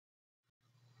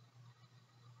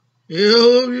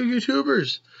Hello, you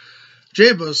YouTubers.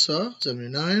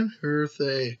 JBuzzsaw79 here with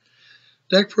a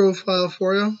deck profile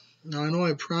for you. Now, I know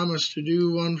I promised to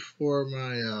do one for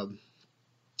my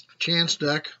chance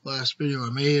deck last video I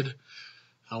made.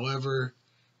 However,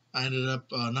 I ended up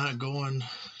not going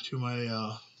to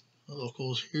my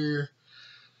locals here,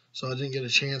 so I didn't get a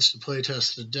chance to play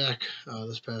test the deck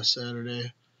this past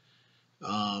Saturday.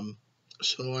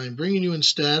 So I'm bringing you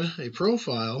instead a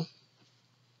profile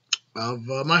of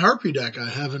my Harpy deck. I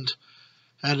haven't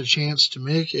had a chance to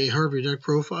make a Harpy deck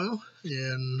profile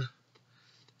in,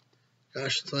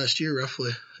 gosh, since last year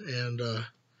roughly, and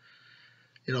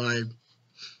you know, I've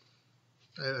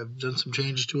done some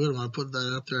changes to it. I want to put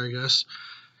that up there, I guess,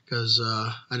 because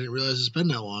I didn't realize it's been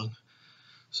that long.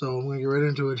 So I'm going to get right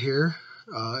into it here,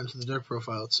 into the deck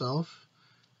profile itself,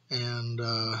 and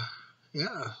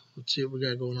yeah, let's see what we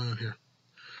got going on here.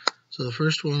 So the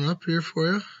first one up here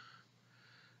for you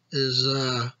is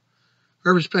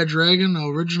Harpy's Pet Dragon. Now,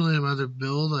 originally in my other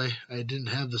build, I didn't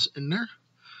have this in there.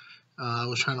 I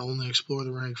was trying to only explore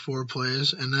the rank 4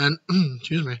 plays, and then,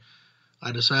 excuse me,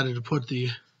 I decided to put the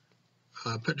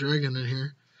Pet Dragon in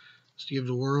here just to give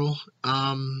it a whirl.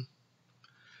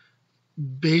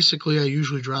 Basically, I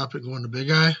usually drop it going to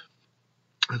Big Eye.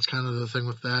 That's kind of the thing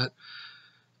with that.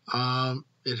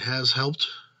 It has helped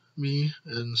me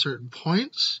in certain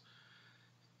points,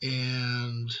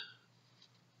 and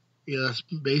yeah, that's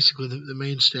basically the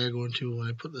mainstay I go into when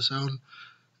I put this on.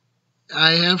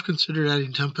 I have considered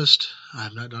adding Tempest. I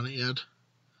have not done it yet,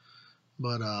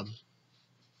 but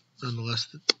nonetheless,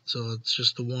 so it's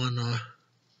just the one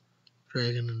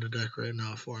dragon in the deck right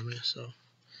now for me. So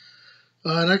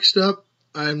next up,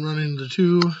 I'm running the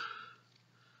 2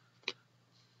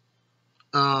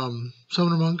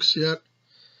 Summoner Monks yet.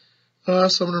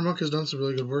 Summoner Monk has done some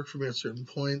really good work for me at certain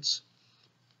points,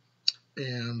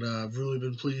 and I've really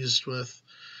been pleased with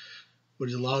what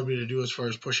he's allowed me to do as far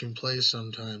as pushing plays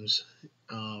sometimes.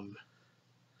 You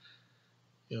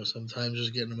know, sometimes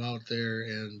just getting them out there,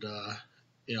 and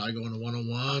you know, I go into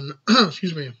one-on-one,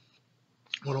 excuse me,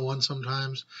 one-on-one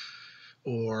sometimes,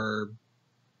 or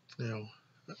you know,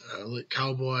 like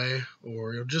Cowboy,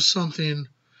 or you know, just something to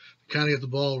kind of get the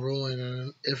ball rolling.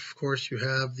 And if, of course, you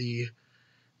have the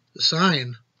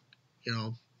sign, you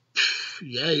know,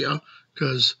 yeah,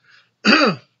 because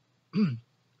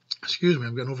excuse me,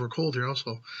 I'm getting over a cold here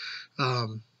also.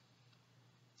 You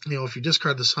know, if you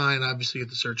discard the sign, obviously you get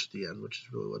the search at the end, which is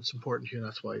really what's important here.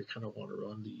 That's why you kind of want to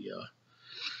run the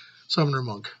Summoner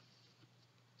Monk.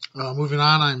 Moving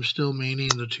on, I'm still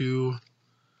maining the 2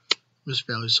 Mist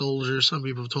Valley Soldiers. Some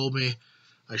people have told me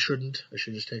I shouldn't. I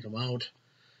should just take them out.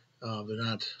 They're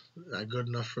not good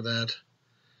enough for that.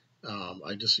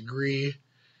 I disagree.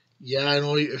 Yeah, I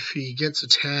know if he gets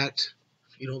attacked,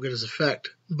 you don't get his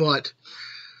effect. But,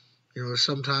 you know, there's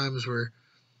some times where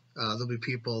there'll be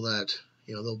people that,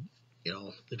 you know, they'll, you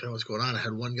know, depending on what's going on. I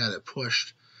had one guy that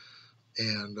pushed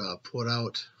and put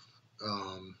out,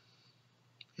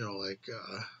 you know, like,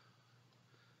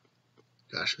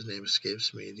 gosh, his name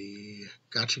escapes me, the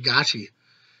Gachi.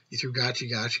 He threw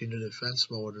Gachi into defense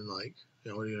mode, and, like,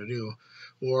 you know, what are you going to do?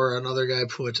 Or another guy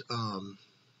put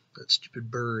that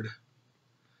stupid bird.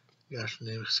 Gosh, the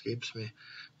name escapes me.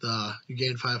 You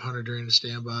gain 500 during the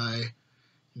standby,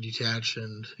 detach,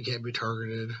 and it can't be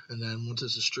targeted. And then once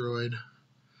it's destroyed,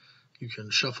 you can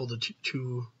shuffle the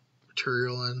 2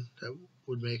 material in that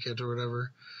would make it or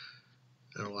whatever.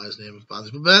 I don't know why his name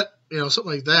bothers me, but you know,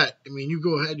 something like that. I mean, you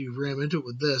go ahead, you ram into it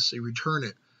with this, you return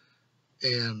it,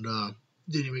 and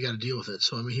didn't even got to deal with it.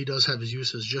 So I mean, he does have his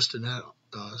uses just in that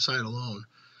side alone,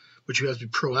 but you have to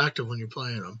be proactive when you're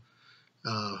playing him.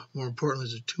 More importantly,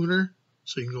 is a tuner,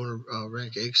 so you can go to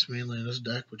rank 8 mainly in this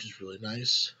deck, which is really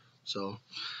nice. So,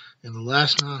 and the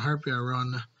last non-Harpy I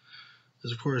run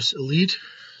is, of course, Elite.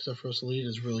 Zephyros Elite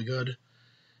is really good.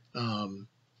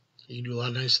 He can do a lot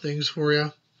of nice things for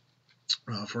you.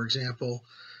 For example,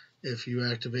 if you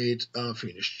activate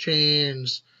Fiendish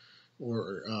Chains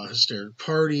or Hysteric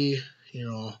Party, you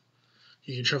know,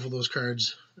 you can shuffle those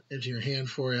cards into your hand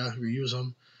for you, reuse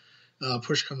them.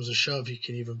 Push comes to shove, you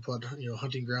can even put, you know,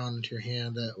 Hunting Ground into your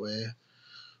hand that way.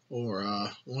 Or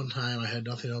one time I had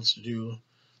nothing else to do,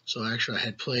 so actually I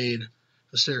had played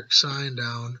Hysteric Sign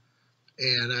down,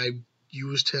 and I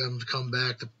used him to come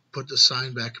back to put the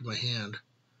sign back in my hand.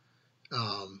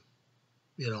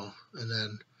 You know, and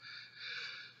then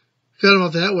got him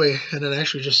out that way, and then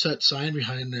actually just set sign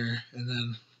behind there, and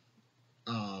then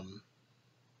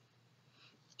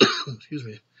excuse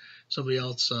me, somebody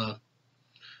else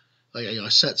like, you know, I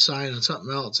set sign on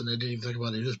something else, and they didn't even think about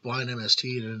it. They just blind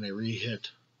MST'd, and then they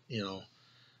re-hit, you know,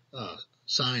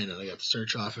 sign, and I got the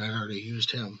search off, and I already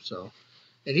used him. So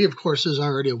And he, of course, is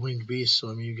already a winged beast, so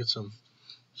I mean, you get some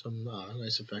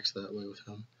nice effects that way with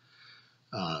him.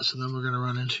 So then we're going to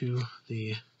run into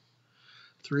the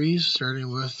 3s,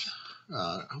 starting with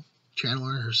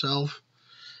Chandler herself.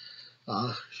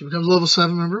 She becomes a level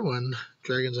 7 member when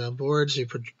Dragon's on board, so you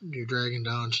put your Dragon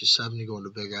down, she's 7, you go into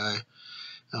Big Eye.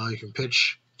 You can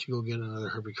pitch to go get another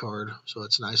Harpy card, so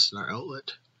it's nice in our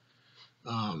outlet.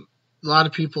 A lot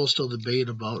of people still debate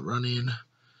about running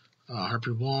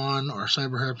Harpy 1 or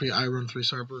Cyber Harpy. I run 3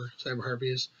 Cyber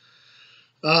Harpies.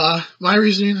 My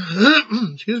reasoning,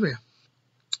 excuse me,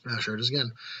 sure it is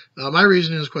again. My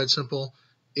reasoning is quite simple.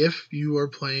 If you are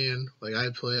playing, like I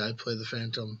play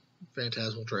the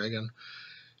Phantasmal Dragon,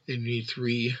 and you need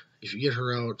 3. If you get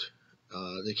her out,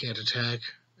 they can't attack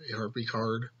a Harpy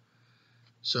card.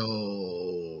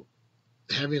 So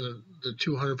having the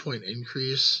 200 point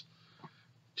increase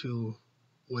to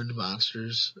wind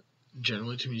monsters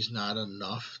generally to me is not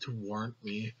enough to warrant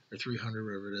me, or 300,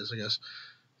 whatever it is, I guess,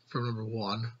 from number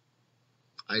 1.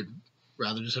 I'd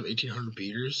rather just have 1800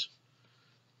 beaters,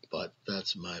 but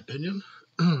that's my opinion.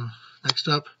 Next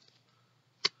up,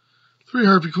 3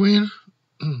 Harpy Queen.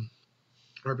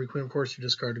 Harpy Queen, of course, you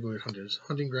discard to go get Hunter's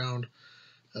Hunting Ground.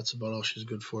 That's about all she's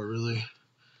good for, really.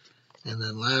 And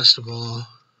then last of all,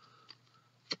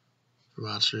 for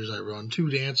monsters, I run 2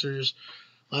 Dancers.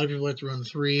 A lot of people like to run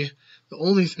 3. The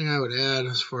only thing I would add,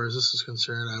 as far as this is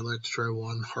concerned, I'd like to try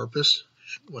 1 Harpist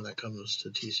when that comes to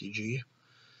TCG.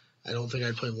 I don't think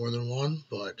I'd play more than 1,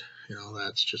 but, you know,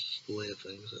 that's just the way of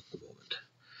things at the moment.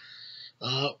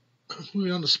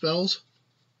 Moving on to spells.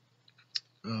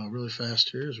 Really fast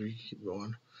here as we keep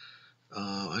going.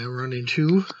 I am running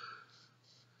 2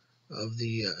 of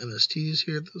the MSTs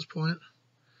here at this point.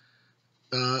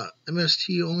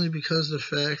 MST only because of the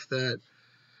fact that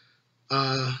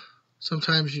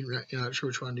sometimes you're not sure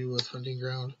which one to do with Hunting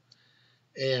Ground.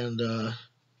 And,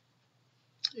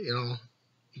 you know,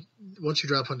 once you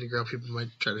drop Hunting Ground, people might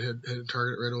try to hit a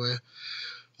target right away.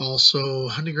 Also,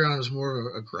 Hunting Ground is more of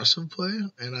an aggressive play,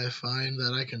 and I find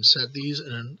that I can set these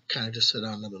and then kind of just sit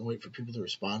on them and wait for people to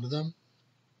respond to them,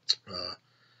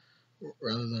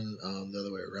 rather than the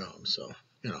other way around. So,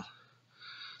 you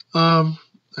know.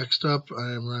 Next up,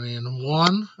 I am running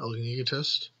 1 Elegant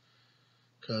Egotist,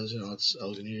 because, you know, it's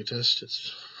Elegant Egotist.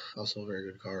 It's also a very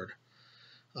good card.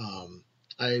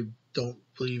 I don't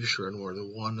believe you should run more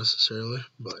than 1 necessarily,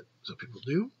 but some people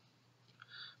do.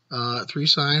 3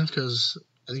 signs, because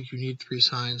I think you need 3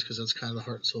 signs, because that's kind of the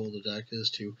heart and soul of the deck, is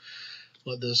to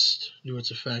let this do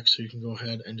its effect, so you can go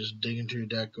ahead and just dig into your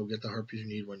deck, go get the Harpies you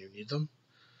need when you need them.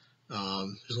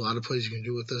 There's a lot of plays you can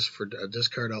do with this for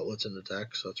discard outlets in the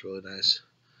deck, so it's really nice.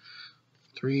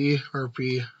 3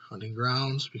 Harpy Hunting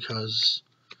Grounds, because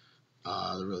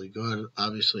they're really good.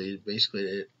 Obviously,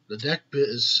 basically, the deck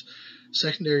is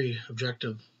secondary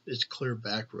objective is clear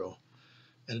back row,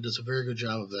 and it does a very good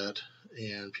job of that.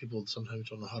 And people sometimes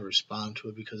don't know how to respond to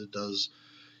it because it does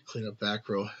clean up back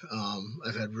row.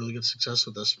 I've had really good success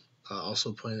with this.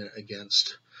 Also playing it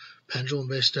against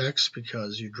pendulum-based decks,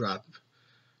 because you drop,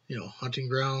 you know, Hunting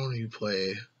Ground, you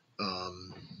play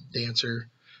Dancer,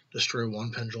 destroy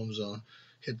 1 pendulum zone,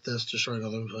 hit this, destroy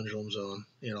another pendulum zone.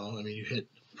 You know, I mean, you hit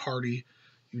Party,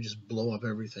 you just blow up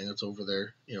everything that's over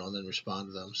there, you know, and then respond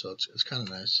to them. So it's kind of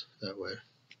nice that way.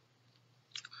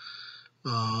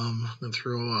 Then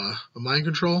throw a Mind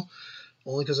Control,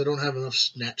 only because I don't have enough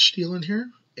Snatch Steal in here,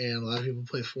 and a lot of people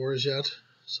play 4s yet,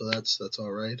 so that's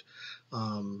all right.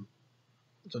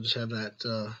 So just have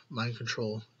that Mind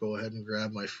Control go ahead and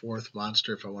grab my 4th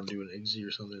monster if I want to do an Igzy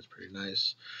or something. It's pretty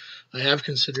nice. I have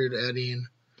considered adding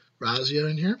Razia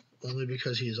in here, only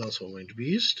because he is also a winged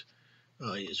beast.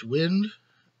 He is wind,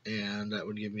 and that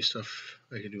would give me stuff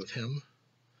I could do with him.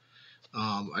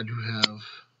 I do have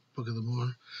Book of the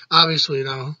Moon. Obviously,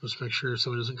 now, let's make sure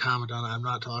somebody doesn't comment on it. I'm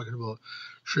not talking about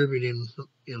attributing,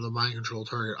 you know, the Mind Control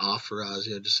target off for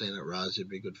Razia, just saying that Razia would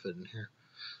be a good fit in here.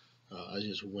 I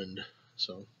use wind,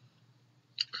 so.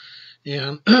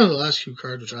 And the last few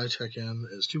cards which I check in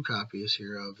is 2 copies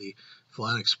here of the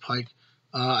Phalanx Pike.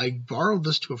 I borrowed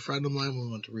this to a friend of mine when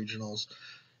we went to regionals.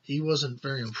 He wasn't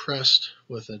very impressed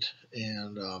with it,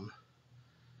 and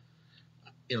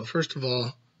you know, first of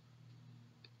all,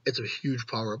 it's a huge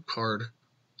power-up card.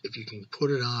 If you can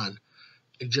put it on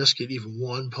and just get even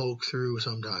 1 poke through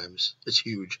sometimes, it's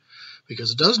huge,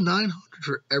 because it does 900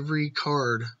 for every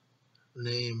card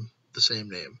name the same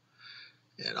name.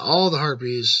 And all the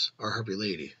Harpies are Harpy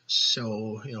Lady.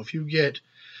 So, you know, if you get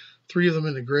 3 of them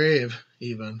in the grave,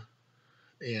 even,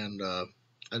 and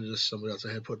somebody else,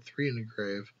 I had put 3 in the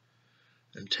grave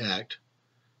and tacked,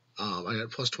 I got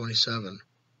plus 27,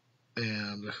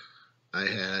 and I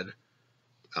had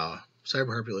Cyber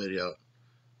Harpy lady out.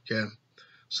 Okay,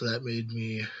 so that made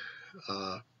me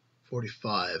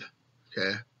 45.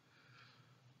 Okay,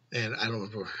 and I don't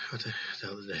remember what the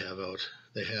hell did they have out.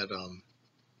 They had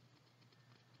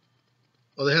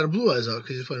they had a Blue Eyes out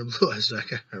because he's playing a Blue Eyes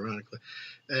deck, ironically.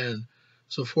 And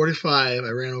so 45, I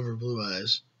ran over Blue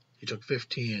Eyes. He took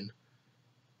 15.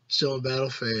 Still in battle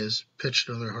phase, pitched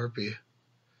another Harpy.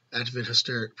 Activate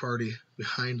Hysteric Party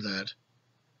behind that.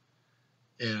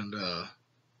 And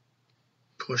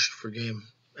pushed for game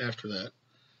after that.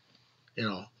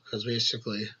 Because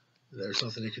basically there's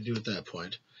nothing he could do at that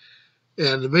point.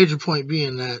 And the major point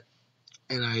being that,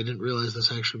 and I didn't realize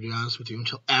this actually, to be honest with you,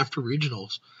 until after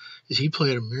regionals, is he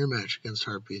played a mirror match against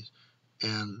Harpies.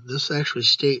 And this actually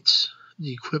states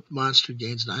the equipped monster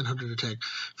gains 900 attack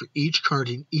for each card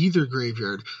in either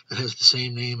graveyard that has the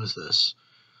same name as this.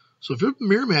 So if you're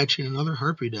mirror matching another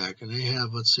Harpy deck and they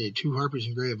have, let's say, 2 Harpies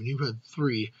in grave and you had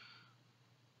 3,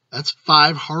 that's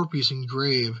 5 Harpies in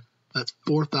grave. That's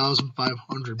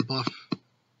 4,500 buff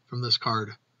from this card.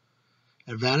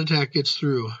 And if that attack gets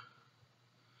through,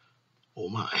 oh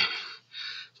my.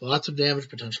 So lots of damage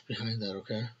potential behind that,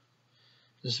 okay?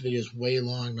 This video is way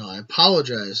long now. I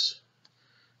apologize.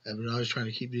 I've been always trying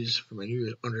to keep these for my New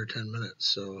Year's under 10 minutes,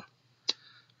 so,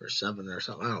 or 7 or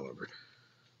something. I don't remember.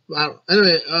 Well,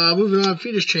 anyway, moving on.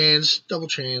 Fetus chains, double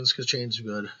chains, because chains are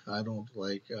good. I don't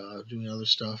like doing other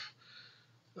stuff.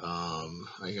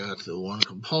 I got the one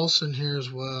compulsion here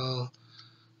as well.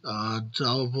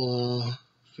 Double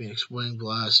Phoenix Wing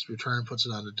Blast. Return puts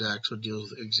it on the deck, so it deals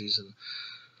with Ixies and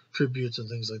tributes and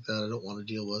things like that I don't want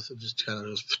to deal with. It just kind of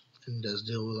goes and does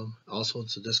deal with them. Also,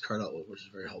 it's a discard outlet, which is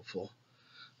very helpful.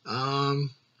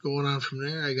 Going on from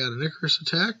there, I got an Icarus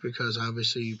attack because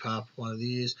obviously you pop one of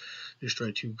these,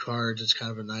 destroy 2 cards. It's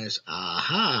kind of a nice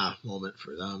aha moment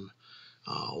for them.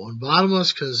 One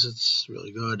Bottomless because it's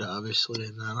really good, obviously.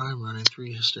 And then I'm running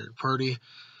 3 Hysteric Party.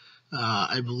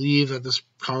 I believe that this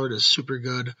card is super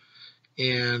good,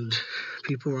 and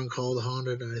people run Call the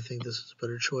Haunted, and I think this is a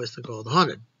better choice than Call the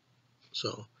Haunted.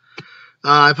 So,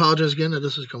 I apologize again that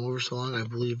this has come over so long. I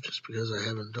believe just because I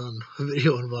haven't done a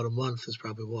video in about a month is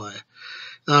probably why.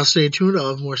 Stay tuned. I'll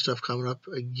have more stuff coming up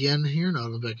again here, and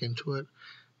I'll get back into it.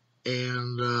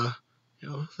 And,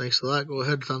 thanks a lot. Go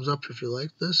ahead, thumbs up if you like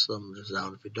this. Thumbs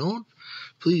down if you don't.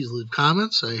 Please leave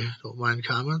comments. I don't mind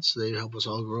comments. They help us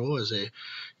all grow as a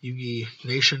Yugi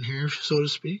nation here, so to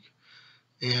speak.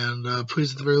 And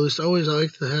please, at the very least, always I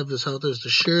like to have this out there is to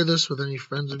share this with any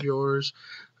friends of yours,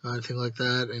 anything like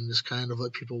that, and just kind of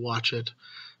let people watch it.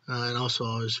 And also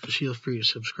always feel free to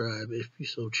subscribe if you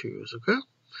so choose, okay?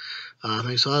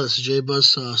 Thanks a lot. This is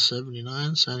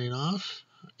JBuzz79 signing off,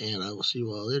 and I will see you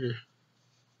all later.